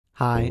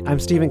Hi, I'm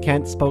Stephen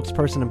Kent,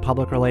 spokesperson and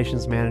public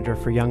relations manager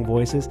for Young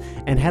Voices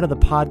and head of the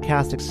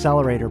Podcast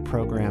Accelerator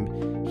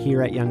program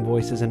here at Young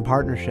Voices in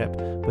partnership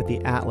with the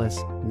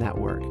Atlas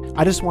Network.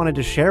 I just wanted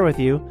to share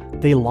with you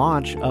the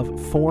launch of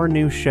 4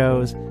 new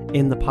shows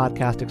in the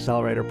Podcast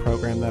Accelerator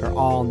program that are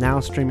all now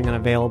streaming and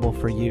available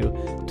for you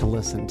to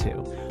listen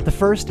to. The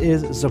first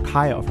is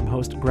Zocayo from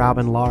host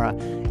Grauben Lara.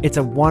 It's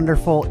a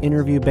wonderful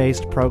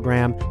interview-based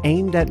program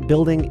aimed at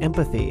building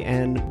empathy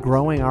and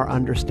growing our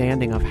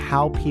understanding of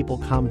how people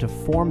come to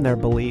form their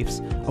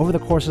beliefs over the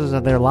courses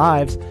of their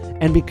lives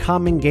and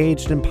become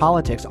engaged in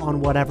politics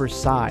on whatever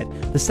side.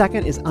 The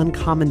second is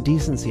Uncommon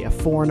Decency, a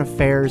foreign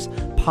affairs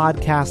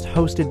podcast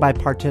hosted by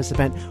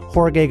participant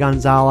Jorge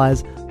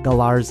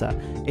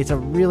González-Gallarza. It's a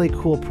really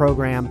cool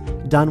program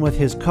done with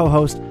his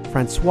co-host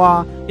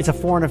François. It's a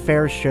foreign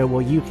affairs show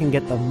where you can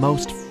get the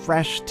most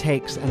fresh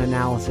takes and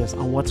analysis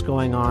on what's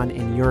going on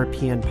in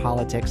European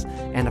politics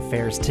and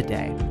affairs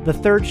today. The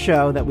third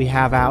show that we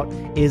have out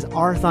is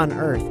Arth on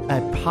Earth, a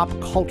pop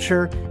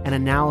culture and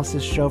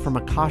analysis show from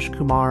AKASH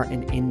KUMAR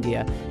in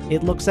India.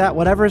 It looks at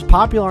whatever is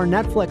popular on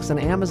Netflix and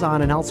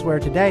Amazon and elsewhere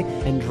today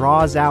and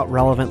draws out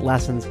relevant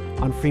lessons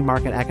on free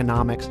market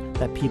economics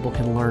that people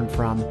can learn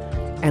from.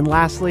 And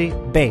lastly,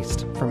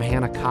 Based from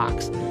Hannah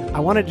Cox. I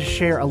wanted to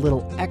share a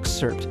little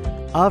excerpt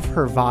of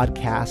her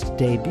vodcast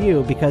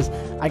debut because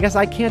I guess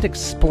I can't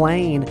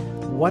explain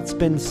what's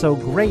been so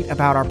great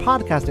about our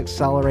Podcast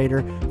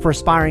Accelerator for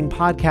aspiring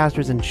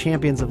podcasters and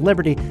champions of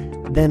liberty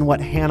than what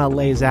Hannah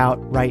lays out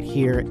right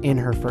here in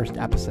her first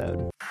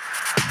episode.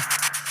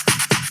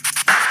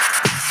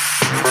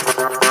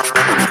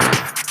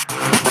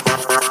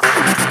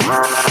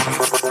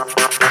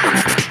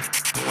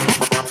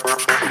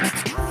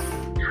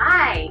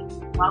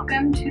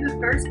 Welcome to the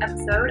first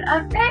episode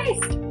of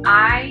Based.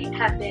 I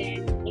have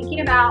been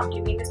thinking about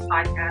doing this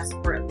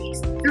podcast for at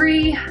least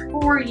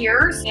 3-4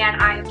 years,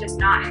 and I have just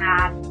not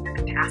had the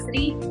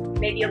capacity,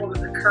 maybe a little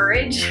bit of the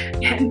courage,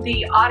 and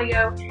the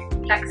audio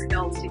tech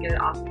skills to get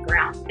it off the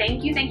ground.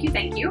 Thank you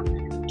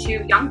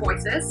to Young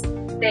Voices.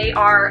 They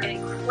are an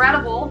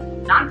incredible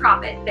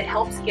nonprofit that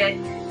helps get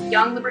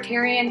young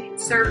libertarian,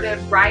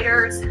 conservative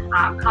writers,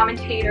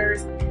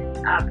 commentators,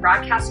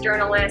 broadcast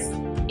journalists,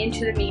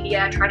 into the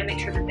media, try to make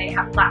sure that they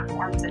have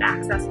platforms and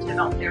access to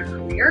develop their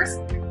careers.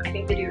 I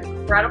think they do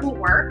incredible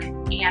work,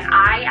 and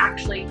I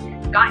actually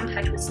got in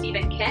touch with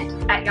Stephen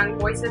Kent at Young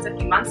Voices a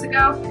few months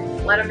ago,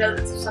 let him know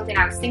this was something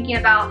I was thinking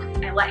about,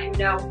 and let him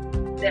know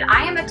that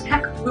I am a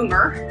tech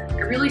boomer.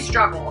 I really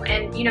struggle,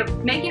 and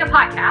making a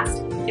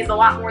podcast is a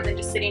lot more than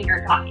just sitting here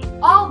and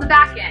talking. All the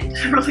back end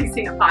to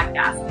releasing a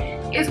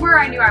podcast is where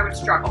I knew I would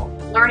struggle.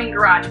 Learning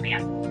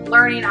GarageBand,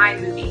 learning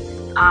iMovie,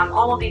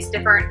 all of these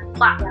different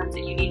platforms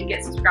that you need to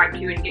get subscribed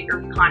to and get your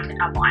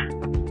content up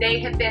on. They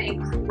have been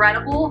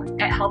incredible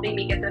at helping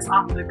me get this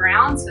off the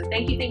ground, so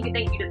thank you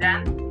to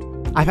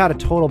them. I've had a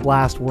total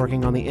blast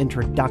working on the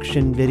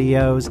introduction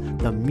videos,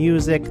 the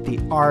music, the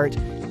art,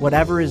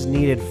 whatever is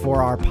needed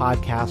for our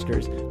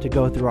podcasters to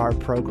go through our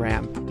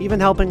program, even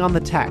helping on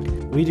the tech.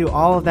 We do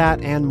all of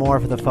that and more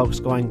for the folks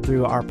going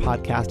through our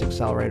Podcast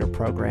Accelerator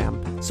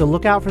program. So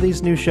look out for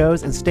these new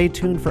shows and stay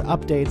tuned for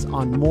updates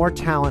on more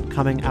talent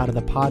coming out of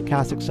the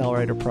Podcast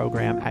Accelerator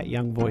program at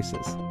Young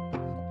Voices.